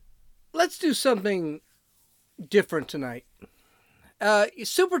let's do something different tonight.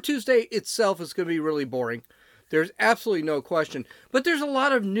 Super Tuesday itself is going to be really boring. There's absolutely no question. But there's a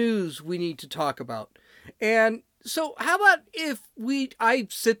lot of news we need to talk about. And so how about if I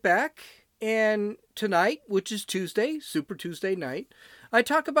sit back and tonight, which is Tuesday, Super Tuesday night, I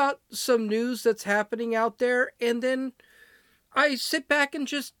talk about some news that's happening out there, and then I sit back and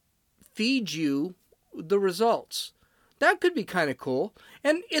just feed you the results. That could be kind of cool.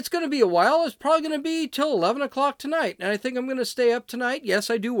 And it's going to be a while. It's probably going to be till 11 o'clock tonight. And I think I'm going to stay up tonight. Yes,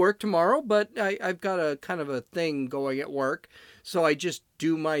 I do work tomorrow, but I've got a kind of a thing going at work. So I just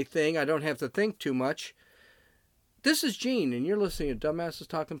do my thing. I don't have to think too much. This is Gene, and you're listening to Dumbasses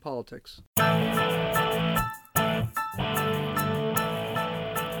Talking Politics.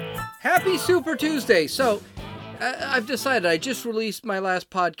 Happy Super Tuesday. So I've decided I just released my last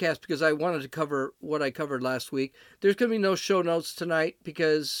podcast because I wanted to cover what I covered last week. There's going to be no show notes tonight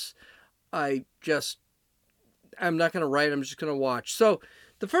because I'm not going to write. I'm just going to watch. So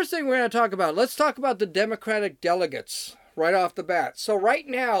the first thing we're going to talk about, let's talk about the Democratic delegates right off the bat. So right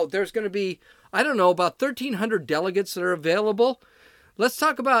now there's going to be, I don't know, about 1,300 delegates that are available. Let's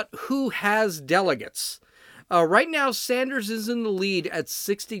talk about who has delegates. Right now Sanders is in the lead at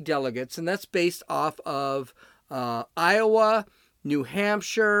 60 delegates, and that's based off of Iowa, New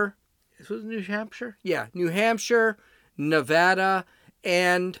Hampshire. Was it New Hampshire? Yeah, New Hampshire, Nevada,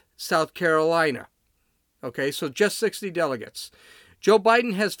 and South Carolina. Okay, so just 60 delegates. Joe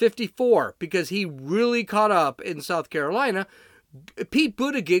Biden has 54 because he really caught up in South Carolina. Pete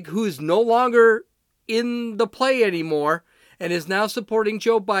Buttigieg, who is no longer in the play anymore and is now supporting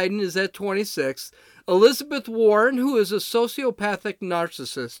Joe Biden, is at 26. Elizabeth Warren, who is a sociopathic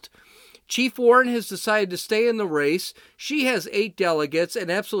narcissist. Chief Warren has decided to stay in the race. She has 8 delegates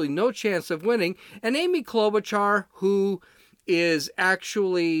and absolutely no chance of winning. And Amy Klobuchar, who is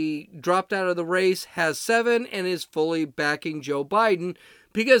actually dropped out of the race, has 7 and is fully backing Joe Biden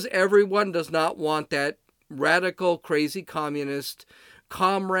because everyone does not want that radical, crazy communist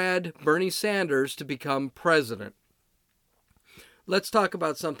comrade Bernie Sanders to become president. Let's talk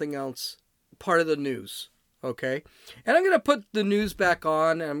about something else, part of the news. Okay, and I'm going to put the news back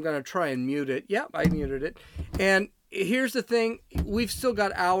on, and I'm going to try and mute it. Yep, I muted it. And here's the thing. We've still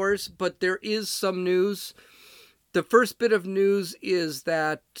got hours, but there is some news. The first bit of news is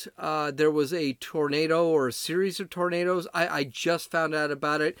that there was a tornado or a series of tornadoes. I just found out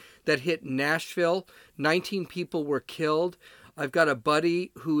about it that hit Nashville. 19 people were killed. I've got a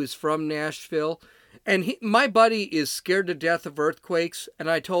buddy who is from Nashville. And my buddy is scared to death of earthquakes,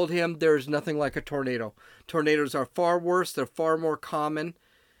 and I told him there's nothing like a tornado. Tornadoes are far worse. They're far more common.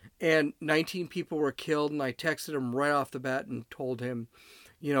 And 19 people were killed, and I texted him right off the bat and told him,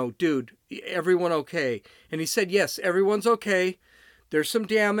 dude, everyone okay? And he said, yes, everyone's okay. There's some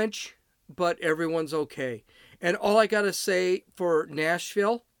damage, but everyone's okay. And all I got to say for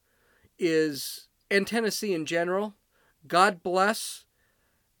Nashville is, and Tennessee in general, God bless.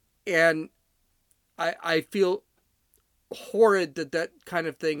 And I feel horrid that kind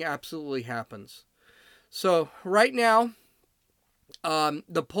of thing absolutely happens. So right now,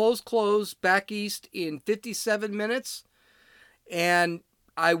 the polls close back east in 57 minutes, and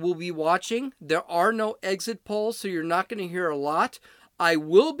I will be watching. There are no exit polls, so you're not going to hear a lot. I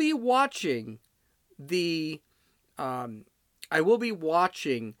will be watching the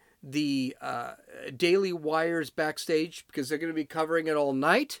Daily Wire's backstage because they're going to be covering it all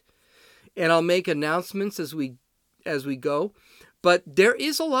night. And I'll make announcements as we go. But there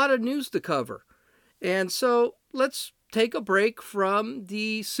is a lot of news to cover. And so let's take a break from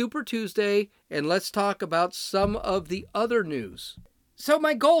the Super Tuesday and let's talk about some of the other news. So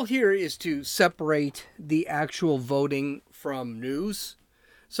my goal here is to separate the actual voting from news.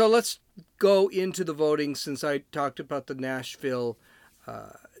 So let's go into the voting since I talked about the Nashville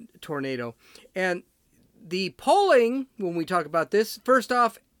tornado. And the polling, when we talk about this, first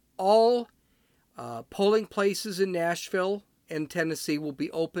off, all polling places in Nashville and Tennessee will be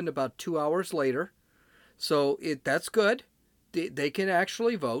open about 2 hours later. So that's good. They can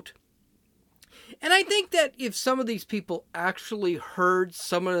actually vote. And I think that if some of these people actually heard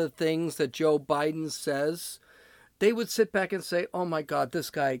some of the things that Joe Biden says, they would sit back and say, oh my God,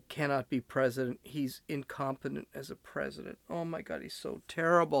 this guy cannot be president. He's incompetent as a president. Oh my God, he's so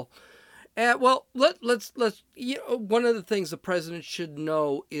terrible. Well, let's one of the things the president should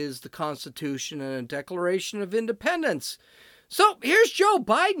know is the Constitution and a Declaration of Independence. So here's Joe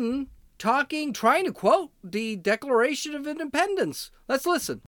Biden trying to quote the Declaration of Independence. Let's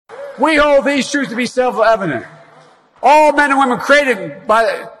listen. We hold these truths to be self-evident. All men and women created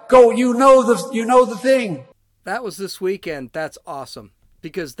by you know the thing. That was this weekend. That's awesome.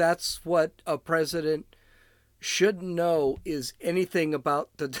 because that's what a president should know, is anything about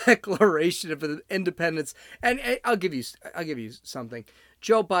the Declaration of Independence. And I'll give you something.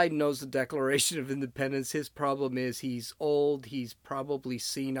 Joe Biden knows the Declaration of Independence. His problem is he's old. He's probably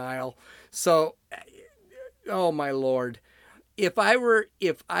senile. So, oh my Lord, if I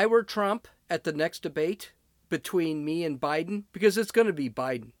were Trump at the next debate between me and Biden, because it's going to be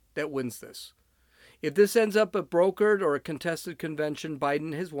Biden that wins this. If this ends up a brokered or a contested convention,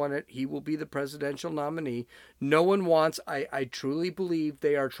 Biden has won it. He will be the presidential nominee. No one wants, I truly believe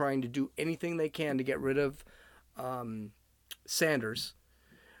they are trying to do anything they can to get rid of Sanders.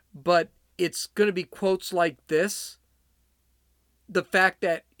 But it's going to be quotes like this. The fact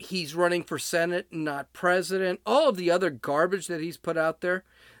that he's running for Senate and not president. All of the other garbage that he's put out there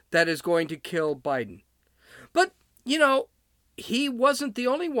that is going to kill Biden. But, you know, he wasn't the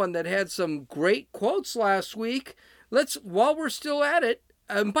only one that had some great quotes last week. While we're still at it,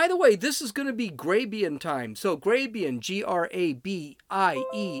 by the way, this is going to be Grabien time. So Grabien,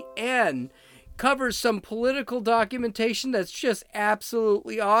 Grabien, covers some political documentation that's just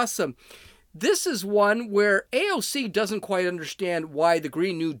absolutely awesome. This is one where AOC doesn't quite understand why the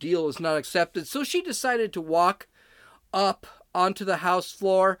Green New Deal is not accepted. So she decided to walk up onto the House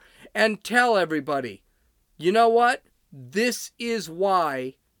floor and tell everybody, you know what? This is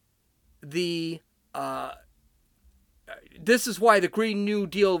why the Green New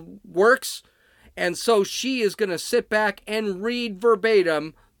Deal works. And so she is going to sit back and read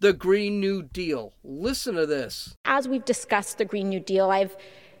verbatim the Green New Deal. Listen to this. As we've discussed the Green New Deal, I've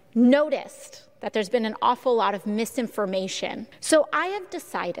noticed that there's been an awful lot of misinformation. So I have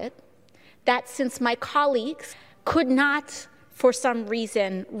decided that since my colleagues could not, for some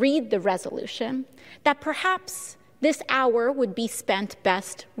reason, read the resolution, that perhaps this hour would be spent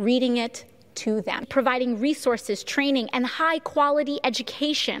best reading it to them, providing resources, training, and high-quality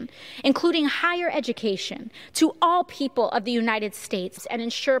education, including higher education, to all people of the United States, and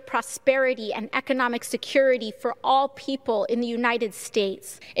ensure prosperity and economic security for all people in the United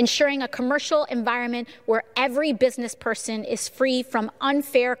States, ensuring a commercial environment where every business person is free from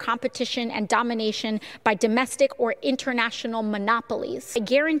unfair competition and domination by domestic or international monopolies,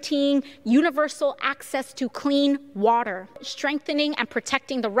 guaranteeing universal access to clean water, strengthening and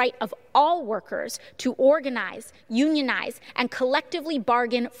protecting the right of all workers to organize, unionize, and collectively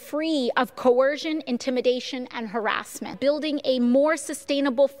bargain free of coercion, intimidation, and harassment. Building a more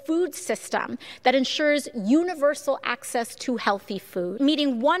sustainable food system that ensures universal access to healthy food.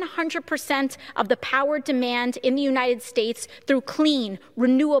 Meeting 100% of the power demand in the United States through clean,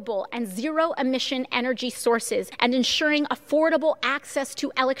 renewable, and zero-emission energy sources, and ensuring affordable access to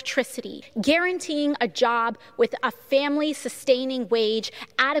electricity. Guaranteeing a job with a family-sustaining wage,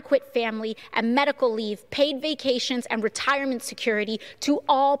 adequate family and medical leave, paid vacations, and retirement security to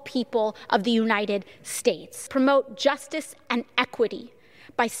all people of the United States. Promote justice and equity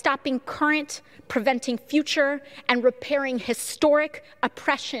by stopping current, preventing future, and repairing historic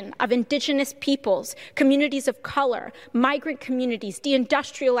oppression of indigenous peoples, communities of color, migrant communities,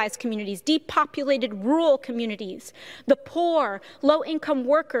 deindustrialized communities, depopulated rural communities, the poor, low-income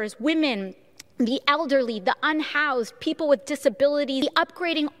workers, women, the elderly, the unhoused, people with disabilities,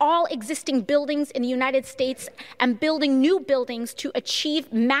 upgrading all existing buildings in the United States and building new buildings to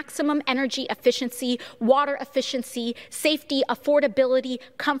achieve maximum energy efficiency, water efficiency, safety, affordability,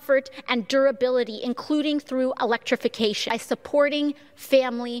 comfort, and durability, including through electrification, by supporting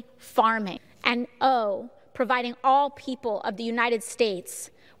family farming. And providing all people of the United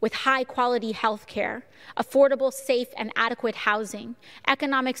States with high-quality health care, affordable, safe, and adequate housing,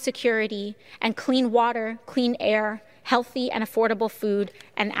 economic security, and clean water, clean air, healthy and affordable food,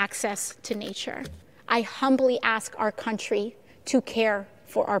 and access to nature. I humbly ask our country to care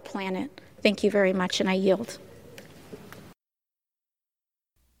for our planet. Thank you very much, and I yield.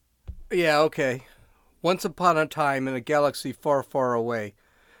 Yeah, okay. Once upon a time in a galaxy far, far away.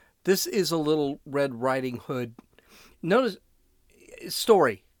 This is a Little Red Riding Hood. Notice,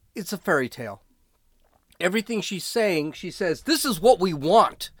 story. It's a fairy tale. Everything she's saying, she says, this is what we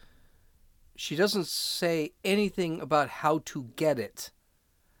want. She doesn't say anything about how to get it.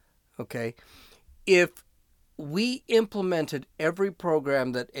 Okay? If we implemented every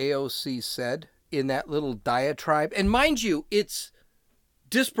program that AOC said in that little diatribe, and mind you, it's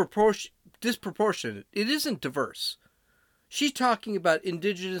disproportionate. It isn't diverse. She's talking about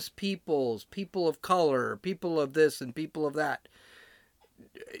indigenous peoples, people of color, people of this and people of that.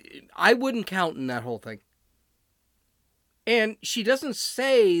 I wouldn't count in that whole thing. And she doesn't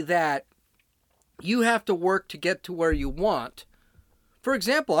say that you have to work to get to where you want. For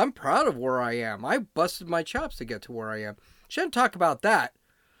example, I'm proud of where I am. I busted my chops to get to where I am. She doesn't talk about that.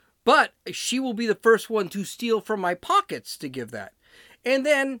 But she will be the first one to steal from my pockets to give that. And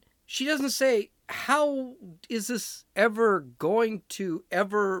then she doesn't say, how is this ever going to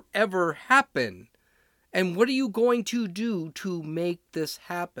ever happen? And what are you going to do to make this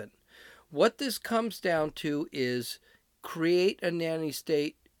happen? What this comes down to is create a nanny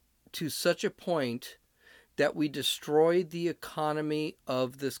state to such a point that we destroy the economy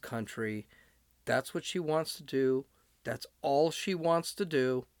of this country. That's what she wants to do. That's all she wants to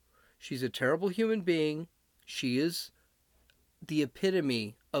do. She's a terrible human being. She is the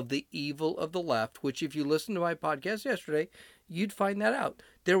epitome of the evil of the left, which if you listened to my podcast yesterday, you'd find that out.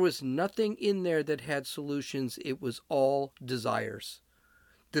 There was nothing in there that had solutions. It was all desires.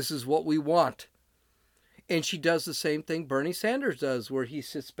 This is what we want. And she does the same thing Bernie Sanders does, where he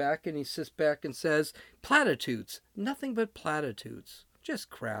sits back and says, platitudes. Nothing but platitudes.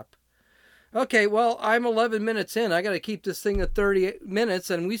 Just crap. Okay, well, I'm 11 minutes in. I got to keep this thing at 30 minutes,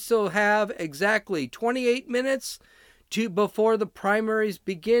 and we still have exactly 28 minutes before the primaries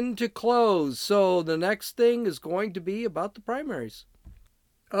begin to close. So the next thing is going to be about the primaries.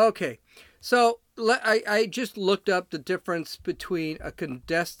 Okay, so I just looked up the difference between a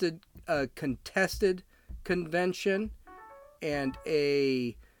contested convention and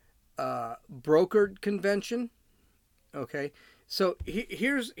a brokered convention. Okay, so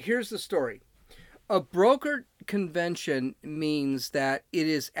here's the story. A brokered convention means that it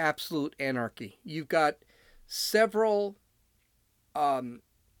is absolute anarchy. You've got several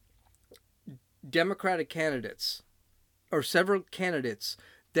Democratic candidates, or several candidates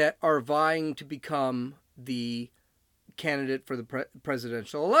that are vying to become the candidate for the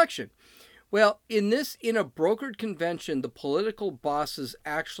presidential election. Well, in a brokered convention, the political bosses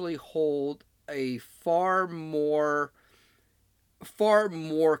actually hold a far more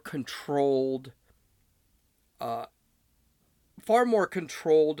controlled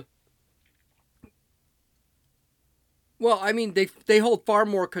well, I mean, they hold far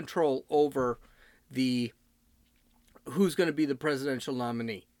more control over who's going to be the presidential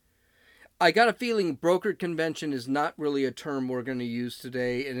nominee. I got a feeling brokered convention is not really a term we're going to use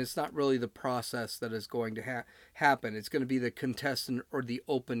today, and it's not really the process that is going to happen. It's going to be the contestant or the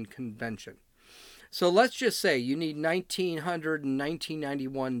open convention. So let's just say you need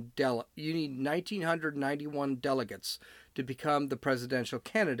 1991 delegates to become the presidential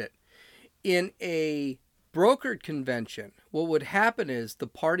candidate. In a brokered convention, what would happen is the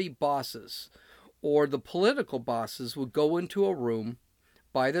party bosses or the political bosses would go into a room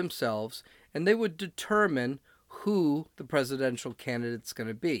by themselves and they would determine who the presidential candidate's going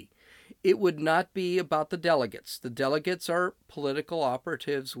to be. It would not be about the delegates. The delegates are political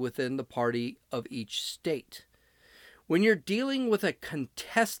operatives within the party of each state. When you're dealing with a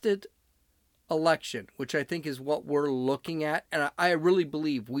contested election, which I think is what we're looking at, and I really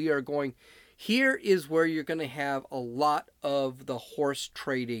believe we are going, here is where you're going to have a lot of the horse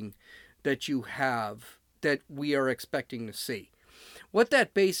trading that we are expecting to see. What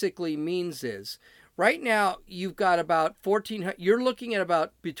that basically means is, right now, you've got about 1,400. You're looking at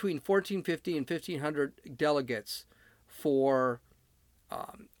about between 1,450 and 1,500 delegates for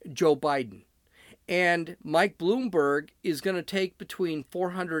Joe Biden, and Mike Bloomberg is going to take between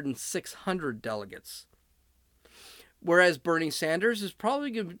 400 and 600 delegates, whereas Bernie Sanders is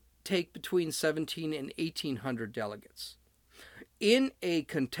probably going to take between 1,700 and 1,800 delegates. In a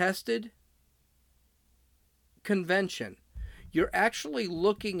contested convention, you're actually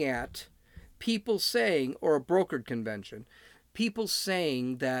looking at people saying, or a brokered convention, people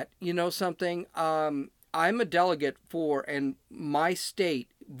saying that, you know something, I'm a delegate for, and my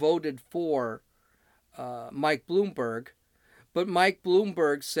state voted for Mike Bloomberg, but Mike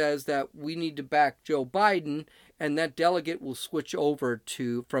Bloomberg says that we need to back Joe Biden, and that delegate will switch over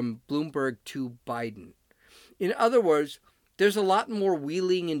from Bloomberg to Biden. In other words, there's a lot more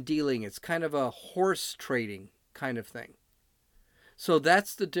wheeling and dealing. It's kind of a horse trading kind of thing. So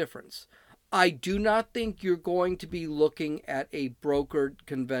that's the difference. I do not think you're going to be looking at a brokered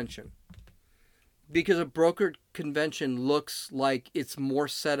convention, because a brokered convention looks like it's more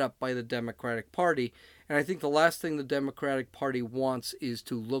set up by the Democratic Party. And I think the last thing the Democratic Party wants is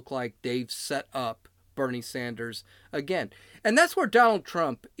to look like they've set up Bernie Sanders again. And that's where Donald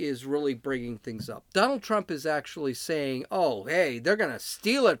Trump is really bringing things up. Donald Trump is actually saying, oh, hey, they're going to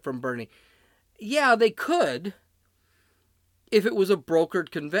steal it from Bernie. Yeah, they could. If it was a brokered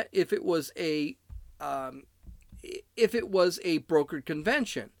if it was a brokered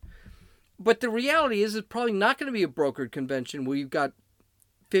convention. But the reality is, it's probably not going to be a brokered convention where you've got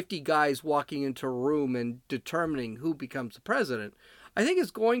 50 guys walking into a room and determining who becomes the president. I think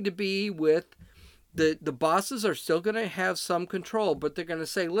it's going to be with The bosses are still going to have some control, but they're going to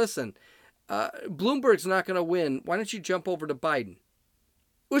say, listen, Bloomberg's not going to win. Why don't you jump over to Biden?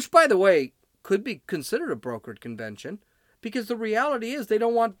 Which, by the way, could be considered a brokered convention, because the reality is they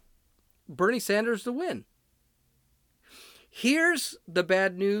don't want Bernie Sanders to win. Here's the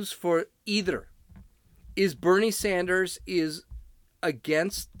bad news for either. Is Bernie Sanders is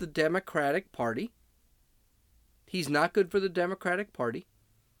against the Democratic Party. He's not good for the Democratic Party.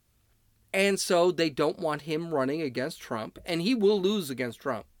 And so they don't want him running against Trump. And he will lose against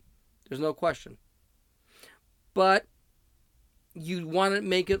Trump. There's no question. But you want to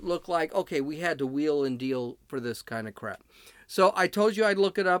make it look like, okay, we had to wheel and deal for this kind of crap. So I told you I'd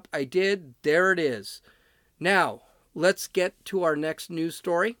look it up. I did. There it is. Now, let's get to our next news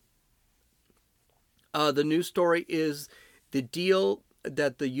story. The news story is the deal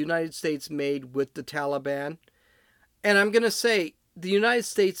that the United States made with the Taliban. And I'm going to say, the United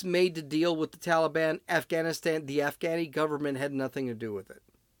States made the deal with the Taliban. Afghanistan, the Afghani government had nothing to do with it.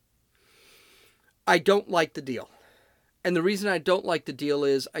 I don't like the deal. And the reason I don't like the deal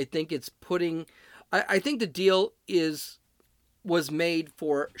is I think it's I think the deal was made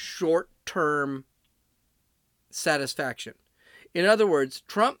for short-term satisfaction. In other words,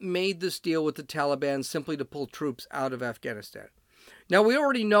 Trump made this deal with the Taliban simply to pull troops out of Afghanistan. Now, we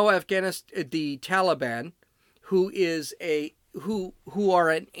already know the Taliban, who are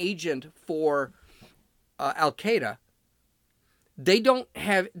an agent for Al-Qaeda. They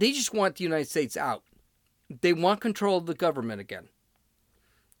just want the United States out. They want control of the government again.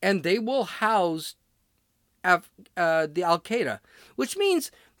 And they will house the Al-Qaeda, which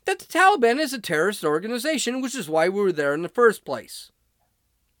means that the Taliban is a terrorist organization, which is why we were there in the first place.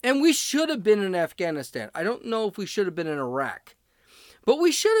 And we should have been in Afghanistan. I don't know if we should have been in Iraq, but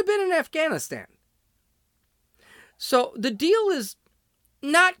we should have been in Afghanistan. So the deal is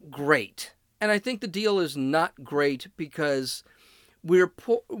not great. And I think the deal is not great because we're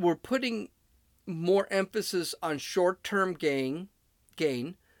putting more emphasis on short-term gain,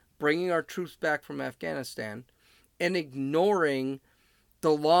 bringing our troops back from Afghanistan, and ignoring the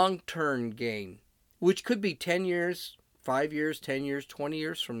long-term gain, which could be 10 years, 5 years, 10 years, 20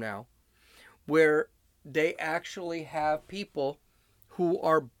 years from now, where they actually have people who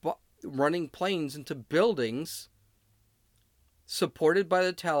are running planes into buildings supported by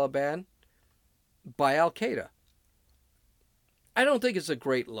the Taliban, by Al-Qaeda. I don't think it's a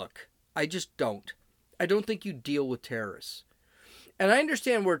great look. I just don't. I don't think you deal with terrorists. And I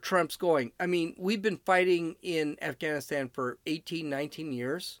understand where Trump's going. I mean, we've been fighting in Afghanistan for 18, 19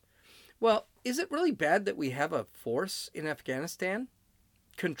 years. Well, is it really bad that we have a force in Afghanistan?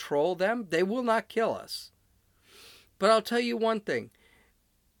 Control them? They will not kill us. But I'll tell you one thing.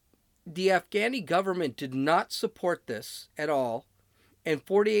 The Afghani government did not support this at all. And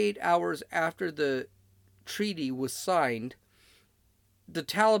 48 hours after the treaty was signed, the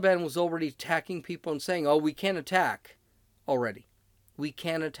Taliban was already attacking people and saying, oh, we can't attack already. We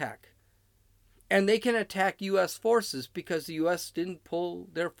can attack. And they can attack U.S. forces because the U.S. didn't pull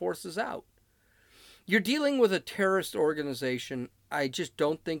their forces out. You're dealing with a terrorist organization. I just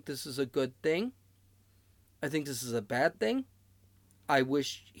don't think this is a good thing. I think this is a bad thing. I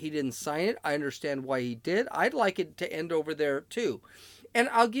wish he didn't sign it. I understand why he did. I'd like it to end over there too. And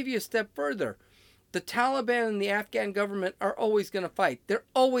I'll give you a step further. The Taliban and the Afghan government are always going to fight. They're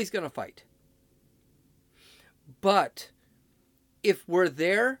always going to fight. But if we're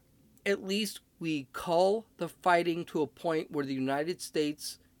there, at least we cull the fighting to a point where the United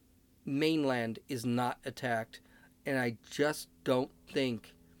States mainland is not attacked. And I just don't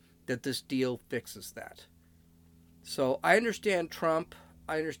think that this deal fixes that. So I understand Trump.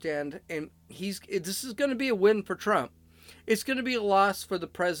 I understand. And this is going to be a win for Trump. It's going to be a loss for the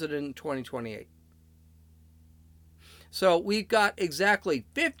president in 2028. So we've got exactly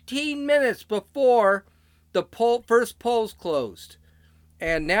 15 minutes before the first polls closed.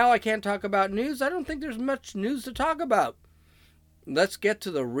 And now I can't talk about news. I don't think there's much news to talk about. Let's get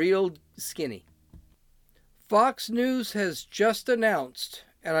to the real skinny. Fox News has just announced,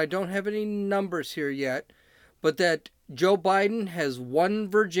 and I don't have any numbers here yet, but that Joe Biden has won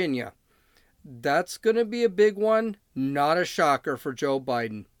Virginia. That's going to be a big one. Not a shocker for Joe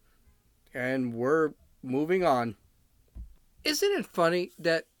Biden. And we're moving on. Isn't it funny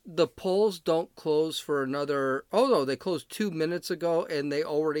that the polls don't close for another... Oh, no, they closed 2 minutes ago, and they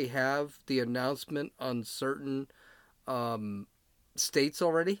already have the announcement on certain states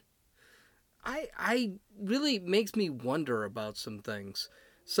already? I really makes me wonder about some things.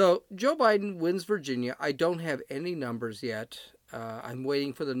 So, Joe Biden wins Virginia. I don't have any numbers yet. I'm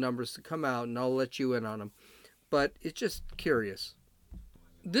waiting for the numbers to come out, and I'll let you in on them. But it's just curious.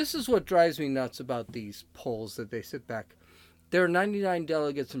 this is what drives me nuts about these polls that they sit back. There are 99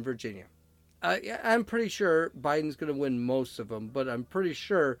 delegates in Virginia. I'm pretty sure Biden's going to win most of them, but I'm pretty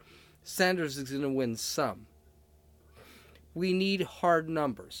sure Sanders is going to win some. We need hard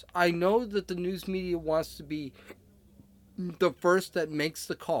numbers. I know that the news media wants to be the first that makes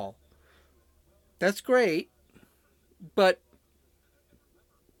the call. That's great, but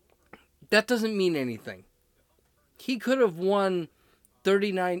that doesn't mean anything. He could have won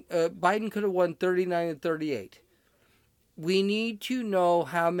 39, Biden could have won 39 and 38. We need to know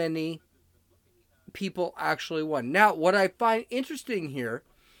how many people actually won. Now, what I find interesting here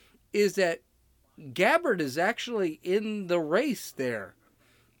is that Gabbard is actually in the race there.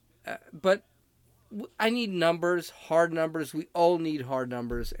 But I need numbers, hard numbers. We all need hard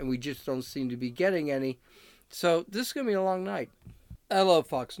numbers, and we just don't seem to be getting any. So this is going to be a long night. I love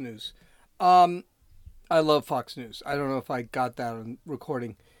Fox News. I love Fox News. I don't know if I got that on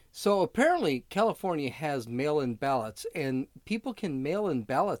recording. So apparently California has mail-in ballots, and people can mail in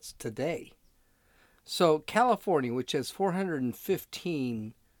ballots today. So California, which has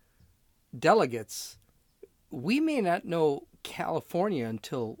 415 delegates, we may not know California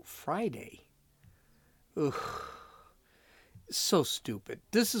until Friday. Ugh. So stupid.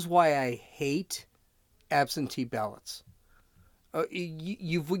 This is why I hate absentee ballots.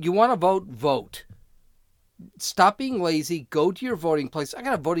 You want to vote, vote. Stop being lazy. Go to your voting place. I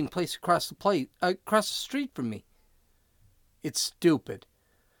got a voting place across the street from me. It's stupid.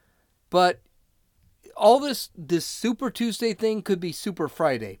 But all this Super Tuesday thing could be Super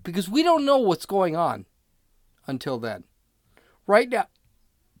Friday because we don't know what's going on until then. Right now,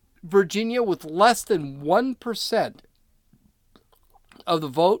 Virginia, with less than 1% of the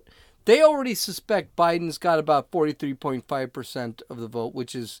vote, they already suspect Biden's got about 43.5% of the vote,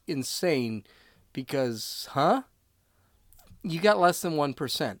 which is insane because, you got less than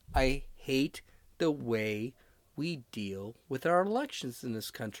 1%. I hate the way we deal with our elections in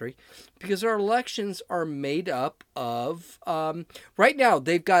this country because our elections are made up of, right now,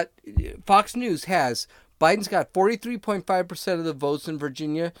 they've got, Fox News has, Biden's got 43.5% of the votes in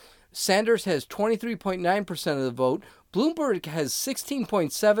Virginia. Sanders has 23.9% of the vote. Bloomberg has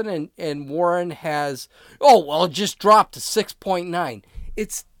 16.7% and Warren has, it just dropped to 6.9%.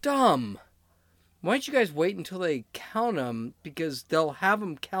 It's dumb. Why don't you guys wait until they count them because they'll have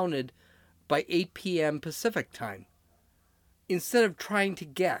them counted by 8 p.m. Pacific time instead of trying to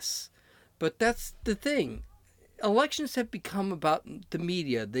guess. But that's the thing. Elections have become about the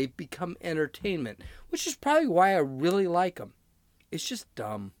media. They've become entertainment, which is probably why I really like them. It's just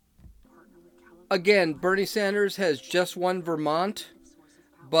dumb. Again, Bernie Sanders has just won Vermont,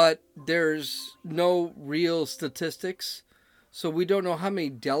 but there's no real statistics. So we don't know how many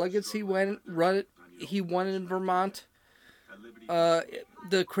delegates he won in Vermont.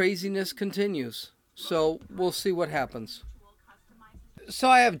 The craziness continues. So we'll see what happens. So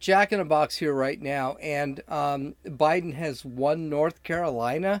I have Jack in a Box here right now, and Biden has won North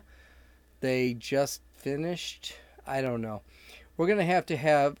Carolina. They just finished. I don't know. We're going to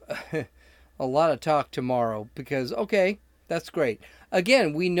have a lot of talk tomorrow because, okay, that's great.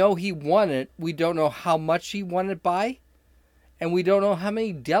 Again, we know he won it. We don't know how much he won it by, and we don't know how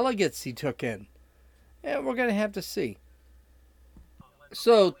many delegates he took in. And we're going to have to see.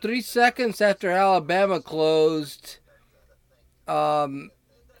 So 3 seconds after Alabama closed, Biden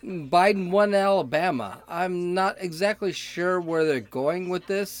won Alabama. I'm not exactly sure where they're going with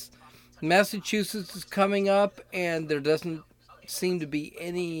this. Massachusetts is coming up, and there doesn't seem to be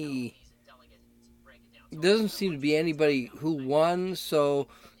anybody who won. So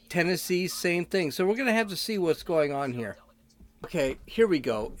Tennessee, same thing. So we're going to have to see what's going on here. Okay, here we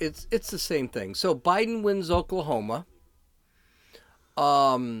go. It's the same thing. So Biden wins Oklahoma.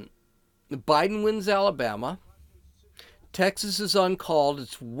 Biden wins Alabama. Texas is uncalled.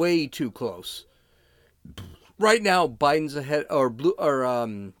 It's way too close. Right now, Biden's ahead,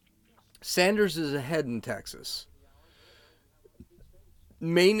 Sanders is ahead in Texas.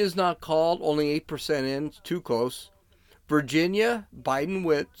 Maine is not called, only 8% in. It's too close. Virginia, Biden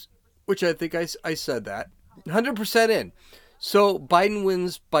wins, which I think I said that. 100% in. So Biden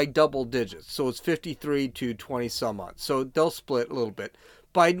wins by double digits. So it's 53 to 20 some odd. So they'll split a little bit.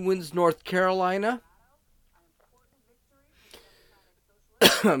 Biden wins North Carolina.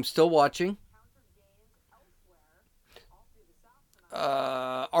 I'm still watching.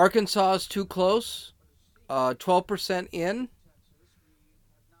 Arkansas is too close. 12% in.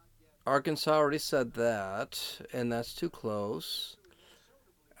 Arkansas already said that, and that's too close.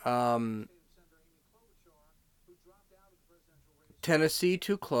 Tennessee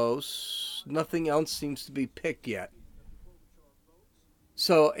too close. Nothing else seems to be picked yet.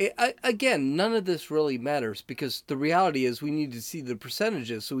 So, again, none of this really matters because the reality is we need to see the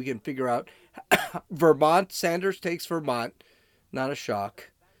percentages so we can figure out Vermont, Sanders takes Vermont, not a shock.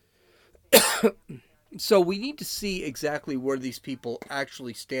 So we need to see exactly where these people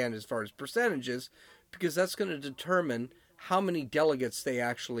actually stand as far as percentages because that's going to determine how many delegates they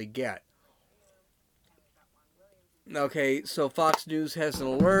actually get. Okay, so Fox News has an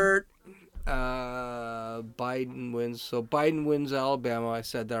alert. Biden wins. So Biden wins Alabama. I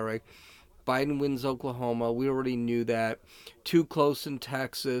said that right. Biden wins Oklahoma. We already knew that. Too close in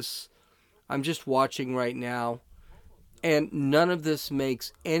Texas. I'm just watching right now. And none of this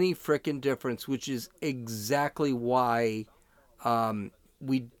makes any frickin' difference, which is exactly why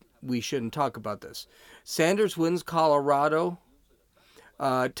we shouldn't talk about this. Sanders wins Colorado.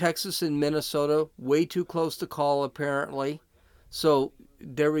 Texas and Minnesota, way too close to call, apparently. So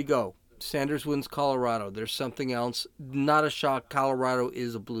there we go. Sanders wins Colorado. There's something else. Not a shock. Colorado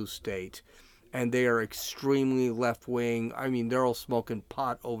is a blue state. And they are extremely left-wing. I mean, they're all smoking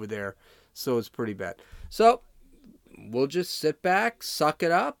pot over there. So it's pretty bad. So we'll just sit back, suck it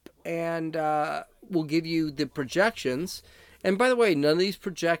up, and we'll give you the projections. And by the way, none of these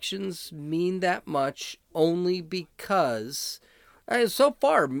projections mean that much only because so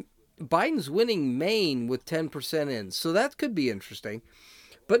far Biden's winning Maine with 10% in. So that could be interesting.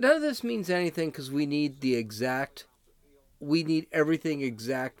 But none of this means anything because we need everything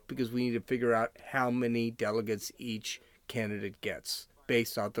exact because we need to figure out how many delegates each candidate gets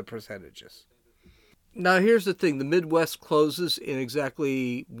based on the percentages. Now, here's the thing. The Midwest closes in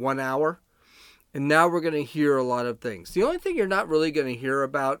exactly 1 hour. And now we're going to hear a lot of things. The only thing you're not really going to hear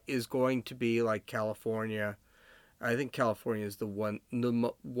about is going to be like California. I think California is the one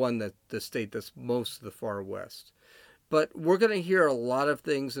that the state that's most of the far west. But we're going to hear a lot of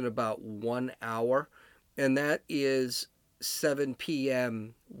things in about 1 hour. And that is 7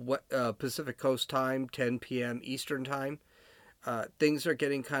 p.m. Pacific Coast time, 10 p.m. Eastern time. Things are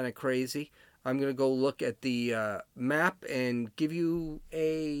getting kind of crazy. I'm going to go look at the map and give you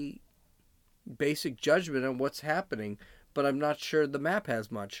a basic judgment on what's happening, but I'm not sure the map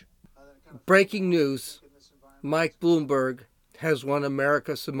has much. Breaking news. Mike Bloomberg has won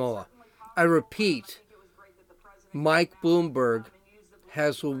America Samoa. I repeat, Mike Bloomberg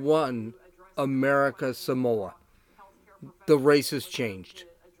has won America Samoa. The race has changed.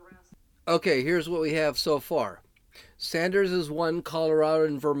 Okay, here's what we have so far. Sanders has won Colorado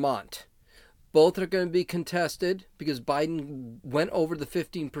and Vermont. Both are going to be contested because Biden went over the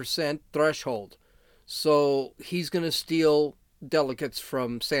 15% threshold. So he's going to steal delegates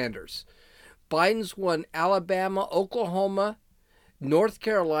from Sanders. Biden's won Alabama, Oklahoma, North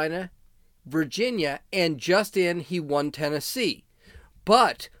Carolina, Virginia, and just in, he won Tennessee.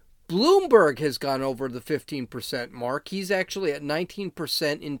 But Bloomberg has gone over the 15% mark. He's actually at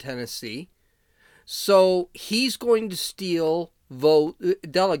 19% in Tennessee. So he's going to steal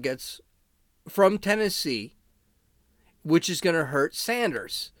delegates from Tennessee, which is going to hurt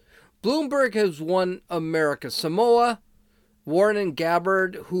Sanders. Bloomberg has won America Samoa. Warren and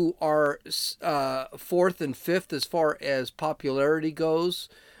Gabbard, who are fourth and fifth as far as popularity goes,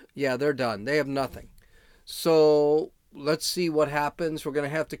 yeah, they're done. They have nothing. So let's see what happens. We're going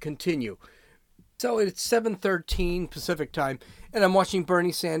to have to continue. So it's 7:13 Pacific time, and I'm watching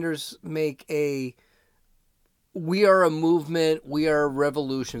Bernie Sanders make a "We are a movement, we are a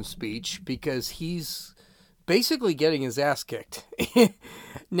revolution" speech because he's basically getting his ass kicked.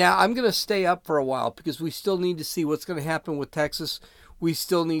 Now, I'm going to stay up for a while because we still need to see what's going to happen with Texas. We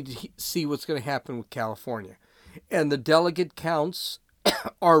still need to see what's going to happen with California. And the delegate counts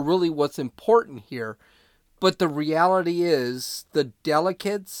are really what's important here. But the reality is the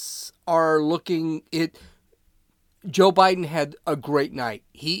delegates are looking... Joe Biden had a great night.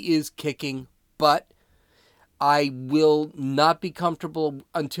 He is kicking butt. I will not be comfortable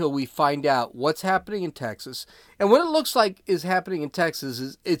until we find out what's happening in Texas. And what it looks like is happening in Texas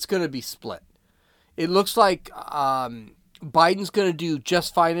is it's going to be split. It looks like Biden's going to do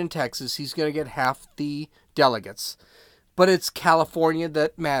just fine in Texas. He's going to get half the delegates. But it's California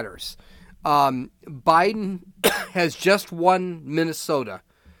that matters. Biden has just won Minnesota,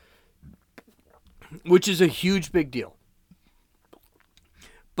 which is a huge big deal.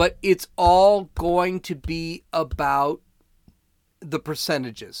 But it's all going to be about the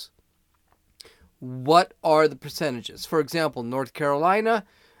percentages. What are the percentages? For example, North Carolina,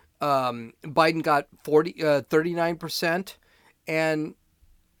 Biden got 39%, and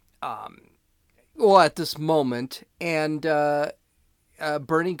at this moment, and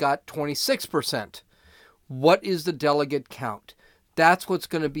Bernie got 26%. What is the delegate count? That's what's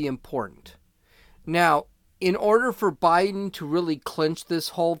going to be important. Now, in order for Biden to really clinch this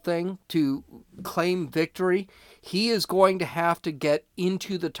whole thing, to claim victory, he is going to have to get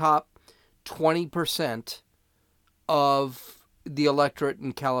into the top 20% of the electorate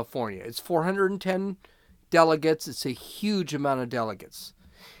in California. It's 410 delegates. It's a huge amount of delegates.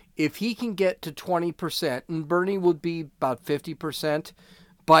 If he can get to 20%, and Bernie would be about 50%,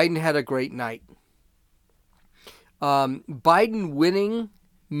 Biden had a great night. Biden winning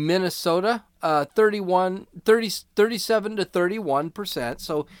Minnesota, 37 to 31%.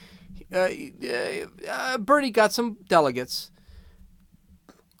 So Bernie got some delegates.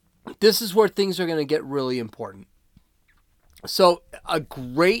 This is where things are going to get really important. So a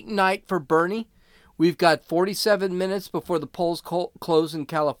great night for Bernie. We've got 47 minutes before the polls close in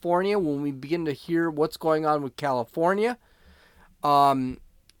California when we begin to hear what's going on with California. In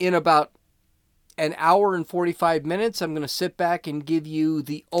about an hour and 45 minutes, I'm going to sit back and give you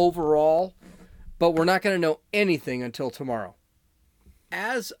the overall, but we're not going to know anything until tomorrow.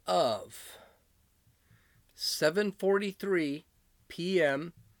 As of 7:43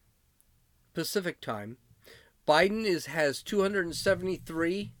 p.m. Pacific time, Biden has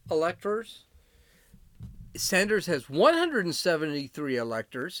 273 electors. Sanders has 173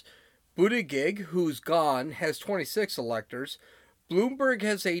 electors. Buttigieg, who's gone, has 26 electors. Bloomberg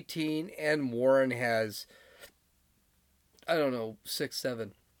has 18, and Warren has, 6,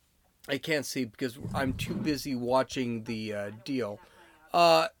 7. I can't see because I'm too busy watching the deal.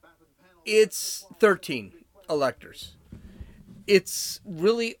 It's 13 electors. It's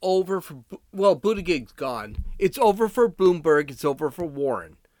really over for, Buttigieg's gone. It's over for Bloomberg. It's over for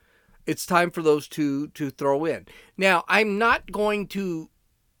Warren. It's time for those two to throw in. Now, I'm not going to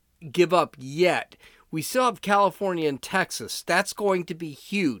give up yet. We still have California and Texas. That's going to be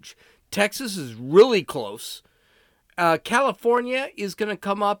huge. Texas is really close. California is going to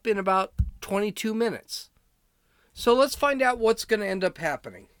come up in about 22 minutes. So let's find out what's going to end up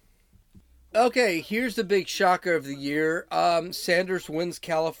happening. Okay, here's the big shocker of the year. Sanders wins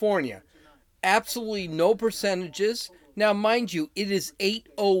California. Absolutely no percentages. Now, mind you, it is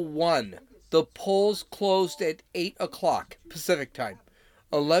 8:01. The polls closed at 8 o'clock Pacific time,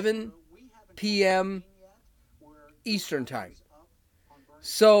 11 p.m. Eastern time.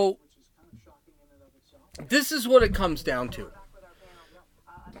 So, this is what it comes down to.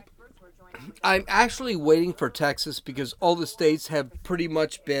 I'm actually waiting for Texas because all the states have pretty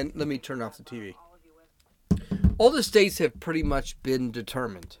much been... Let me turn off the TV. All the states have pretty much been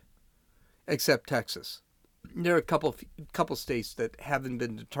determined, except Texas. There are a couple states that haven't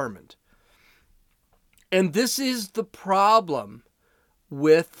been determined. And this is the problem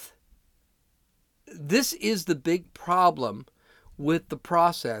with... This is the big problem with the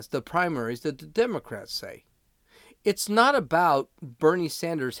process, the primaries that the Democrats say. It's not about Bernie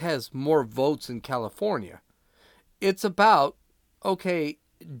Sanders has more votes in California. It's about, okay,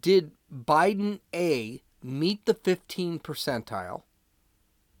 did Biden A meet the 15 percentile?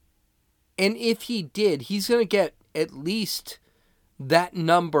 And if he did, he's going to get at least that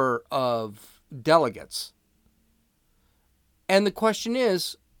number of delegates. And the question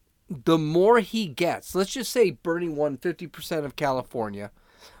is, the more he gets, let's just say Bernie won 50% of California,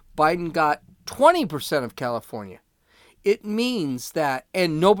 Biden got 20% of California. It means that,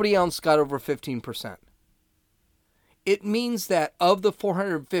 and nobody else got over 15%. It means that of the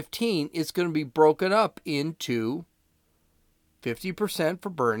 415, it's going to be broken up into 50% for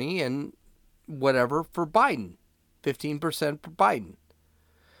Bernie and whatever for Biden. 15% for Biden.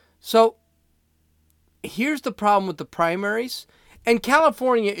 So, here's the problem with the primaries. And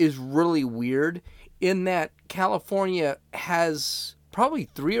California is really weird in that California has probably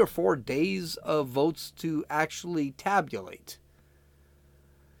 3 or 4 days of votes to actually tabulate.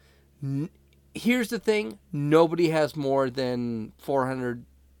 Here's the thing. Nobody has more than 400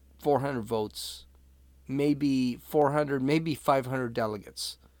 votes. Maybe 400, maybe 500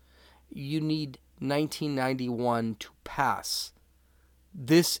 delegates. You need 1991 to pass.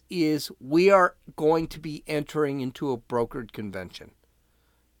 We are going to be entering into a brokered convention.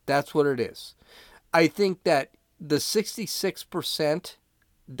 That's what it is. I think that the 66%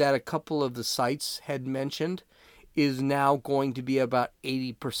 that a couple of the sites had mentioned is now going to be about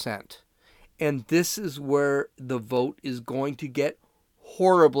 80%. And this is where the vote is going to get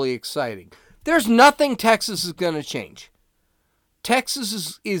horribly exciting. There's nothing Texas is going to change.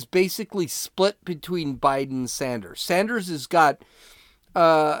 Texas is basically split between Biden and Sanders. Sanders has got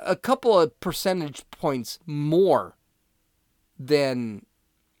a couple of percentage points more than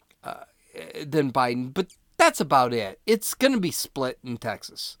Biden, but that's about it. It's going to be split in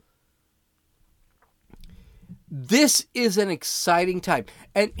Texas. This is an exciting time.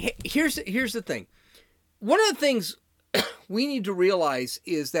 And here's the thing. one of the things we need to realize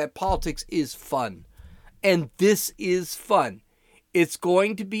is that politics is fun. And this is fun. It's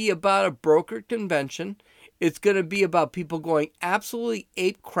going to be about a brokered convention. It's going to be about people going absolutely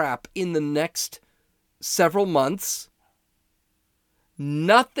ape crap in the next several months.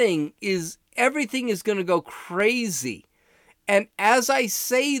 Everything is going to go crazy. And as I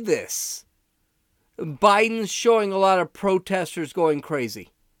say this, Biden's showing a lot of protesters going crazy.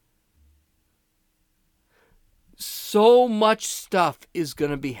 So much stuff is going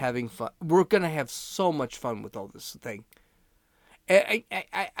to be having fun. We're going to have so much fun with all this thing.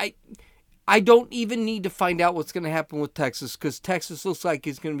 I don't even need to find out what's going to happen with Texas, because Texas looks like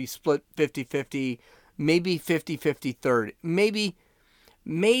it's going to be split 50-50, maybe 50-50 third, maybe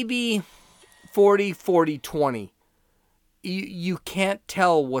 40-40-20. You can't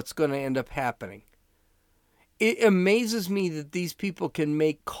tell what's going to end up happening. It amazes me that these people can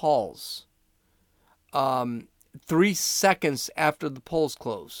make calls 3 seconds after the polls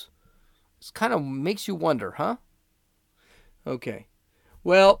close. It kind of makes you wonder, huh? Okay.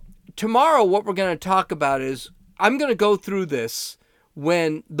 Well, tomorrow what we're going to talk about is, I'm going to go through this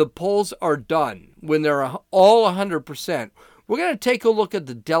when the polls are done, when they're all 100%. We're going to take a look at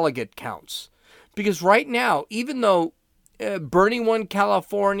the delegate counts. Because right now, even though Bernie won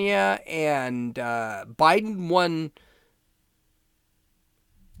California and Biden won,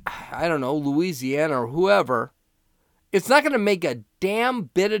 I don't know, Louisiana or whoever, it's not going to make a damn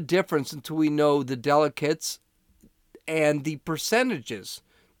bit of difference until we know the delegates and the percentages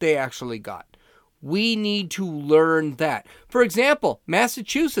they actually got. We need to learn that. For example,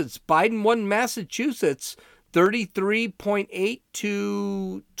 Massachusetts. Biden won Massachusetts 33.8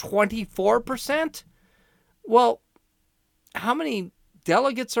 to 24%. Well, how many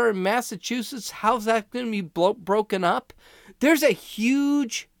delegates are in Massachusetts? How's that going to be broken up? There is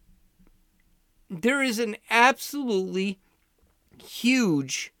an absolutely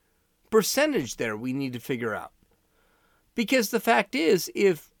huge percentage there we need to figure out. Because the fact is,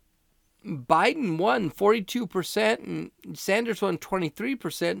 if Biden won 42% and Sanders won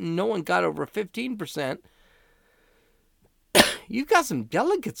 23% and no one got over 15%, you've got some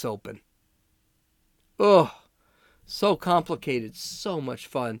delegates open. Oh, so complicated, so much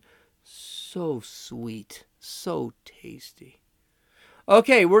fun, so sweet, so tasty.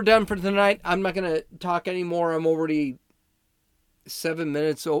 Okay, we're done for tonight. I'm not going to talk anymore. I'm already 7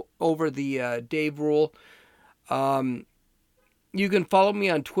 minutes over the Dave rule. You can follow me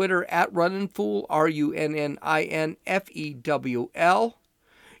on Twitter at RunninFool, RUNNINFEWL.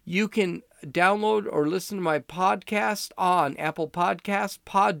 You can download or listen to my podcast on Apple Podcasts,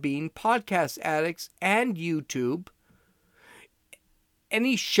 Podbean, Podcast Addicts, and YouTube.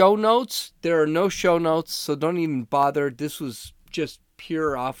 Any show notes? There are no show notes, so don't even bother. This was just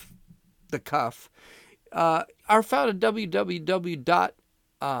pure off the cuff. Are found at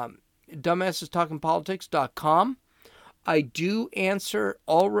www.dumbassestalkingpolitics.com. I do answer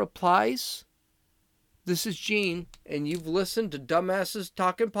all replies. This is Gene, and you've listened to Dumbasses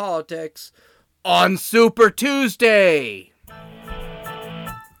Talking Politics on Super Tuesday.